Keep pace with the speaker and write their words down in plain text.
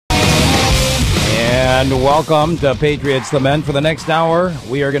And welcome to Patriot's Lament. For the next hour,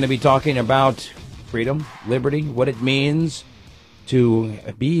 we are going to be talking about freedom, liberty, what it means to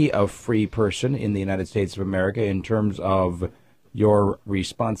be a free person in the United States of America in terms of your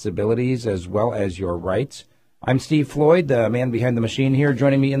responsibilities as well as your rights. I'm Steve Floyd, the man behind the machine here.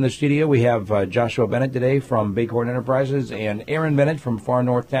 Joining me in the studio, we have Joshua Bennett today from Bighorn Enterprises and Aaron Bennett from Far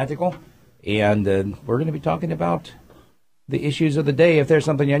North Tactical. And we're going to be talking about the issues of the day. If there's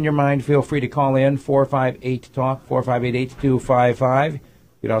something on your mind, feel free to call in, 458-TALK, 458-8255. You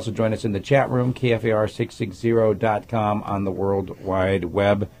can also join us in the chat room, KFAR660.com on the World Wide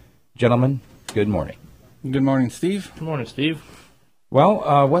Web. Gentlemen, good morning. Good morning, Steve. Good morning, Steve.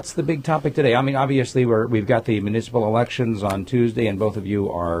 Well, what's the big topic today? I mean, obviously, we've got the municipal elections on Tuesday, and both of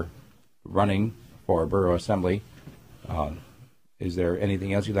you are running for borough assembly. Is there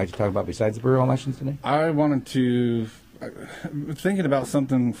anything else you'd like to talk about besides the borough elections today? I'm thinking about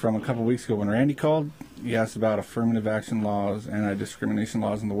something from a couple weeks ago when Randy called. He asked about affirmative action laws, anti-discrimination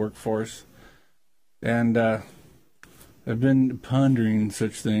laws in the workforce. And I've been pondering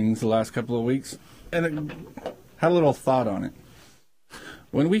such things the last couple of weeks, and had a little thought on it.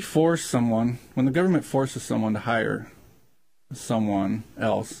 When the government forces someone to hire someone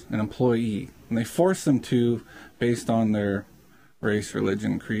else, an employee, and they force them to based on their race,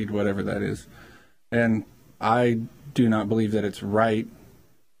 religion, creed, whatever that is, and I do not believe that it's right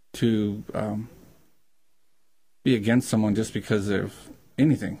to be against someone just because of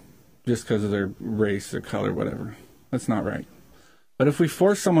anything, just because of their race, their color, whatever. That's not right. But if we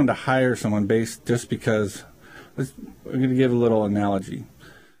force someone to hire someone based just because, I'm going to give a little analogy.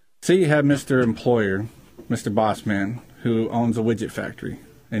 Say you have Mr. Employer, Mr. Bossman, who owns a widget factory,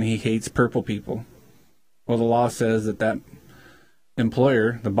 and he hates purple people. Well, the law says that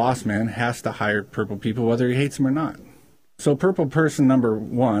employer, the boss man, has to hire purple people whether he hates them or not. So purple person number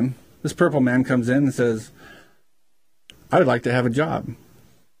one, this purple man comes in and says, I would like to have a job.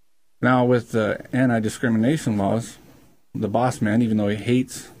 Now with the anti-discrimination laws, the boss man, even though he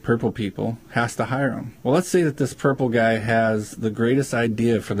hates purple people, has to hire them. Well, let's say that this purple guy has the greatest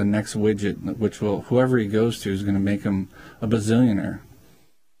idea for the next widget, which will, whoever he goes to is going to make him a bazillionaire.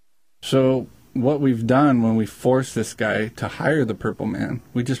 So what we've done when we forced this guy to hire the purple man,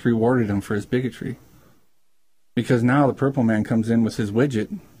 we just rewarded him for his bigotry. Because now the purple man comes in with his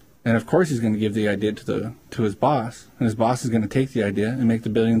widget, and of course he's going to give the idea to his boss, and his boss is going to take the idea and make the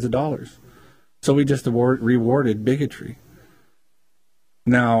billions of dollars. So we just rewarded bigotry.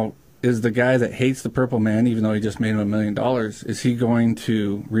 Now, is the guy that hates the purple man, even though he just made him $1 million, is he going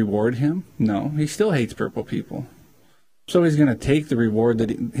to reward him? No, he still hates purple people. So he's going to take the reward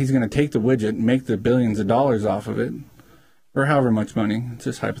he's going to take the widget and make the billions of dollars off of it, or however much money, it's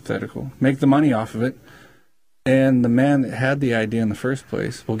just hypothetical, make the money off of it, and the man that had the idea in the first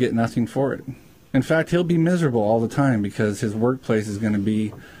place will get nothing for it. In fact, he'll be miserable all the time because his workplace is going to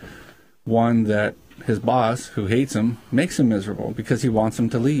be one that his boss, who hates him, makes him miserable because he wants him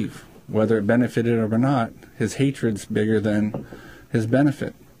to leave. Whether it benefited him or not, his hatred's bigger than his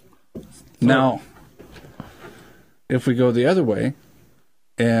benefit. Now, if we go the other way,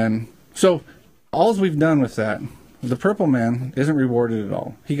 and so all we've done with that, the purple man isn't rewarded at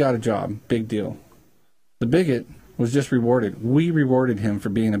all. He got a job, big deal. The bigot was just rewarded. We rewarded him for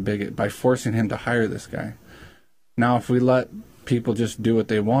being a bigot by forcing him to hire this guy. Now, if we let people just do what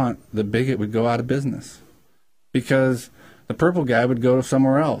they want, the bigot would go out of business because the purple guy would go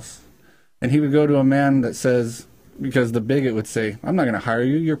somewhere else, and he would go to a man that says, because the bigot would say, I'm not going to hire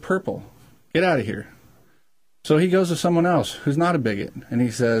you, you're purple, get out of here. So he goes to someone else who's not a bigot, and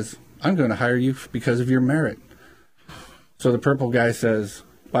he says, I'm going to hire you because of your merit. So the purple guy says,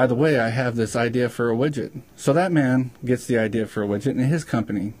 by the way, I have this idea for a widget. So that man gets the idea for a widget, and his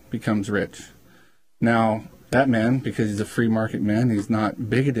company becomes rich. Now, that man, because he's a free market man, he's not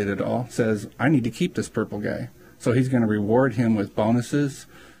bigoted at all, says, I need to keep this purple guy. So he's going to reward him with bonuses,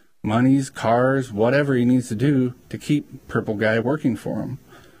 monies, cars, whatever he needs to do to keep purple guy working for him.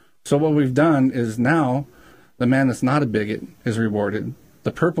 So what we've done is now the man that's not a bigot is rewarded,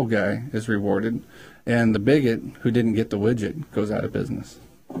 the purple guy is rewarded, and the bigot who didn't get the widget goes out of business.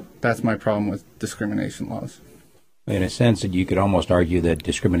 That's my problem with discrimination laws. In a sense, that you could almost argue that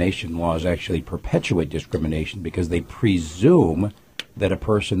discrimination laws actually perpetuate discrimination because they presume that a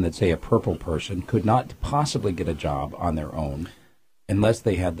person that's, say, a purple person could not possibly get a job on their own unless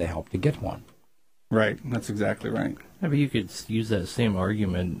they had the help to get one. Right. That's exactly right. Yeah, but you could use that same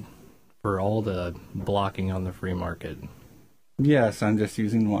argument for all the blocking on the free market. Yes, I'm just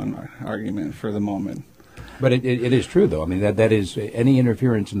using one argument for the moment. But it is true, though. I mean, that is any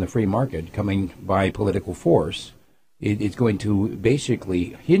interference in the free market coming by political force. It's going to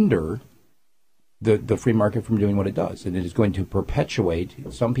basically hinder the free market from doing what it does. And it is going to perpetuate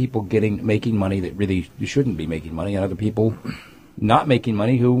some people making money that really shouldn't be making money, and other people not making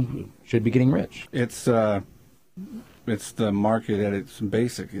money who should be getting rich. It's the market at its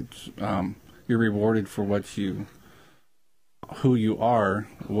basic. It's you're rewarded for who you are,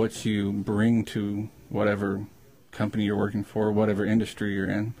 what you bring to whatever company you're working for, whatever industry you're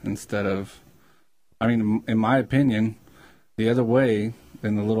in, instead of, I mean, in my opinion, the other way,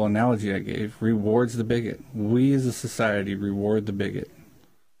 in the little analogy I gave, rewards the bigot. We as a society reward the bigot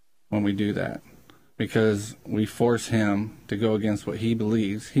when we do that, because we force him to go against what he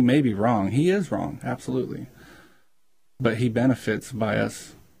believes. He may be wrong. He is wrong, absolutely. But he benefits by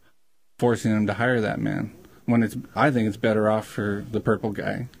us forcing him to hire that man. I think it's better off for the purple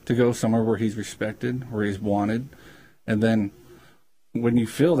guy to go somewhere where he's respected, where he's wanted. And then when you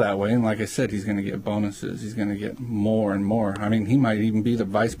feel that way, and like I said, he's going to get bonuses. He's going to get more and more. I mean, he might even be the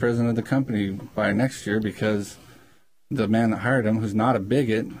vice president of the company by next year, because the man that hired him, who's not a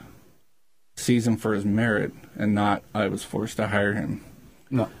bigot, sees him for his merit and not, I was forced to hire him.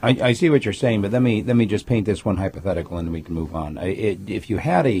 No, I see what you're saying, but let me just paint this one hypothetical, and then we can move on. If you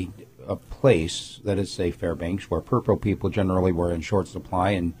had a place that is, say, Fairbanks, where purple people generally were in short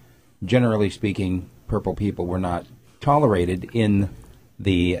supply, and generally speaking, purple people were not tolerated in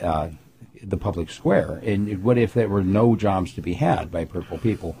the public square, and what if there were no jobs to be had by purple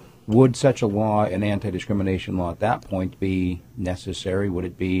people? Would such a law, an anti-discrimination law, at that point be necessary? Would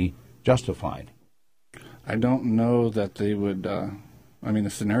it be justified? I don't know that they would. I mean,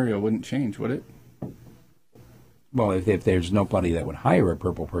 the scenario wouldn't change, would it? Well, if there's nobody that would hire a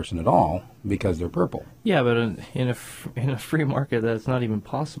purple person at all because they're purple. Yeah, but in a free market, that's not even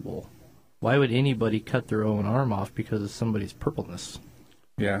possible. Why would anybody cut their own arm off because of somebody's purpleness?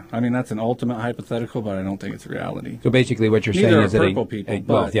 Yeah, I mean, that's an ultimate hypothetical, but I don't think it's reality. So basically what you're Neither saying are is that purple people,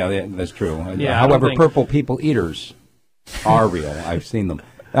 well, but- yeah, that's true. Yeah, However, purple people eaters are real. I've seen them.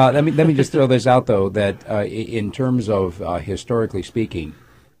 Let me just throw this out, though, that in terms of historically speaking,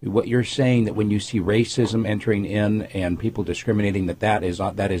 what you're saying, that when you see racism entering in and people discriminating, that is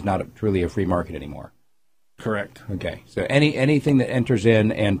not truly a free market anymore. Correct. Okay. So anything that enters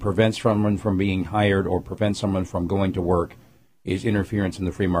in and prevents someone from being hired or prevents someone from going to work is interference in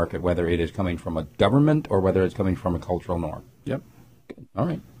the free market, whether it is coming from a government or whether it's coming from a cultural norm. Yep. Good. All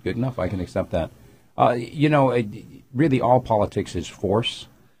right. Good enough. I can accept that. Really all politics is force.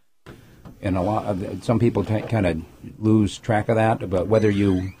 And some people kind of lose track of that. But whether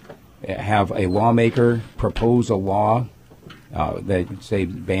you have a lawmaker propose a law that, say,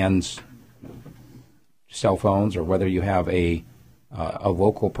 bans cell phones, or whether you have a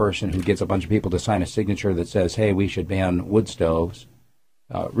local person who gets a bunch of people to sign a signature that says, "Hey, we should ban wood stoves,"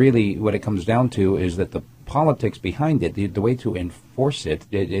 really, what it comes down to is that the politics behind it, the way to enforce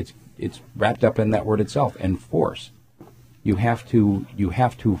it's wrapped up in that word itself, enforce. You have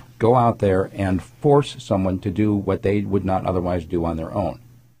to go out there and force someone to do what they would not otherwise do on their own.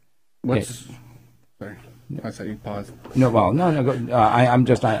 Sorry, I thought you'd pause. No. Go,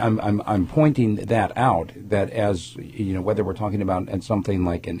 I'm pointing that out. That, as you know, whether we're talking about something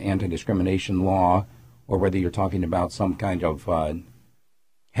like an anti-discrimination law, or whether you're talking about some kind of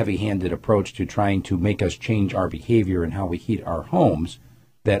heavy-handed approach to trying to make us change our behavior and how we heat our homes,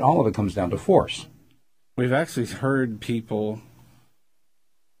 that all of it comes down to force. We've actually heard people,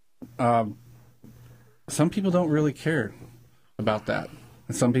 some people don't really care about that.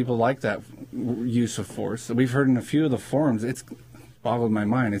 And some people like that use of force. So we've heard in a few of the forums, it's boggled my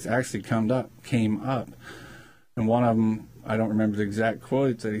mind, it's actually came up. And one of them, I don't remember the exact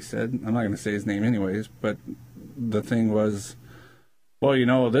quote that he said. I'm not going to say his name anyways, but the thing was,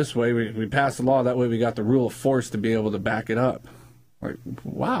 well, this way we passed the law, that way we got the rule of force to be able to back it up. Like,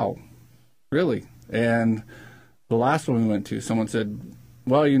 wow, really? And the last one we went to, someone said,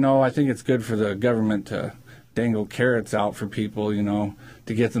 well, I think it's good for the government to dangle carrots out for people, to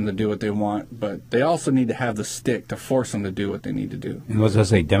get them to do what they want. But they also need to have the stick to force them to do what they need to do. And was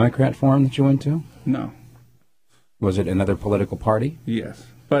this a Democrat forum that you went to? No. Was it another political party? Yes.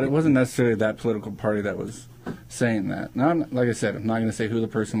 But it wasn't necessarily that political party that was saying that. Now, like I said, I'm not going to say who the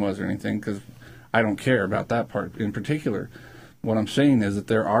person was or anything, because I don't care about that part in particular. What I'm saying is that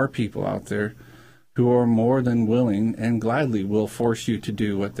there are people out there who are more than willing and gladly will force you to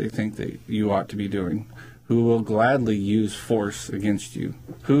do what they think you ought to be doing, who will gladly use force against you,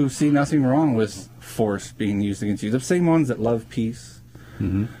 who see nothing wrong with force being used against you. The same ones that love peace,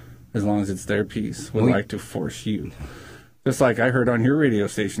 as long as it's their peace, would like to force you. Just like I heard on your radio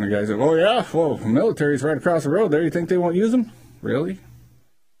station, the guy said, oh, yeah, well, the military's right across the road there. You think they won't use them? Really?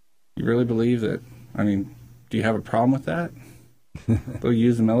 You really believe that? I mean, do you have a problem with that? They'll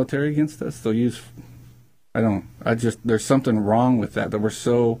use the military against us. They'll use, there's something wrong with that we're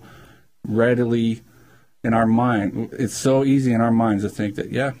so readily in our mind. It's so easy in our minds to think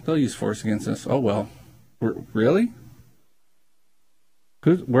that, yeah, they'll use force against us. Oh, well, really?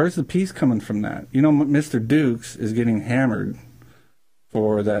 Where's the peace coming from that? You know, Mr. Dukes is getting hammered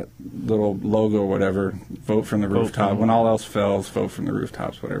for that little logo or whatever, vote from the rooftop. When all else fails, vote from the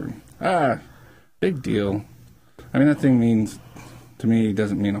rooftops, whatever. Big deal. I mean, that thing means, to me,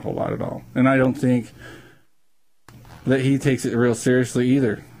 doesn't mean a whole lot at all. And I don't think that he takes it real seriously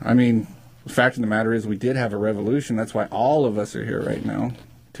either. I mean, the fact of the matter is we did have a revolution. That's why all of us are here right now,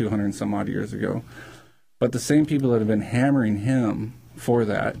 200 and some odd years ago. But the same people that have been hammering him for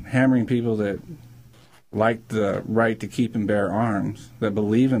that, hammering people that like the right to keep and bear arms, that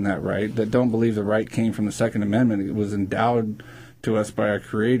believe in that right, that don't believe the right came from the Second Amendment. It was endowed to us by our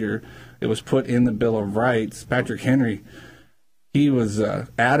Creator. It was put in the Bill of Rights. Patrick Henry, he was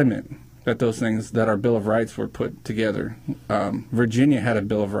adamant that those things, that our Bill of Rights were put together. Virginia had a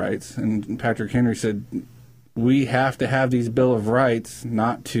Bill of Rights, and Patrick Henry said, we have to have these Bill of Rights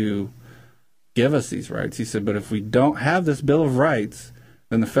not to give us these rights. He said, but if we don't have this Bill of Rights,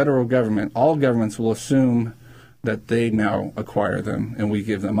 then the federal government, all governments will assume that they now acquire them and we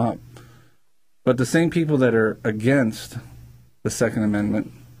give them up. But the same people that are against the Second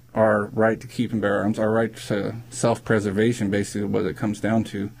Amendment, our right to keep and bear arms, our right to self-preservation, basically what it comes down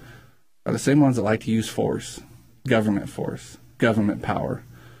to, are the same ones that like to use force, government power.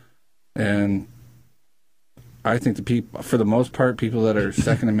 And I think the people, for the most part, people that are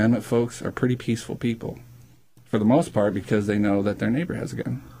Second Amendment folks are pretty peaceful people. For the most part, because they know that their neighbor has a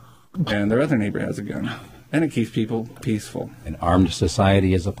gun and their other neighbor has a gun. And it keeps people peaceful. An armed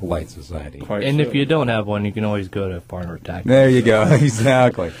society is a polite society. If you don't have one, you can always go to Farmer Tax. There you go.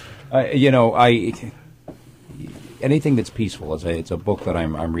 Exactly. Anything that's peaceful, it's a book that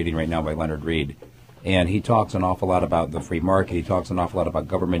I'm reading right now by Leonard Reed. And he talks an awful lot about the free market. He talks an awful lot about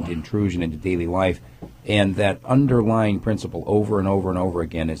government intrusion into daily life. And that underlying principle over and over and over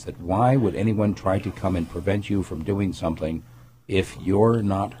again is that why would anyone try to come and prevent you from doing something if you're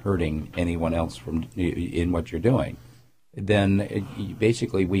not hurting anyone else in what you're doing? Then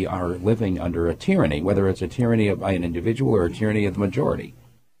basically we are living under a tyranny, whether it's a tyranny by an individual or a tyranny of the majority.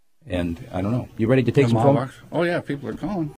 And I don't know. You ready to take some phone? Oh, yeah, people are calling.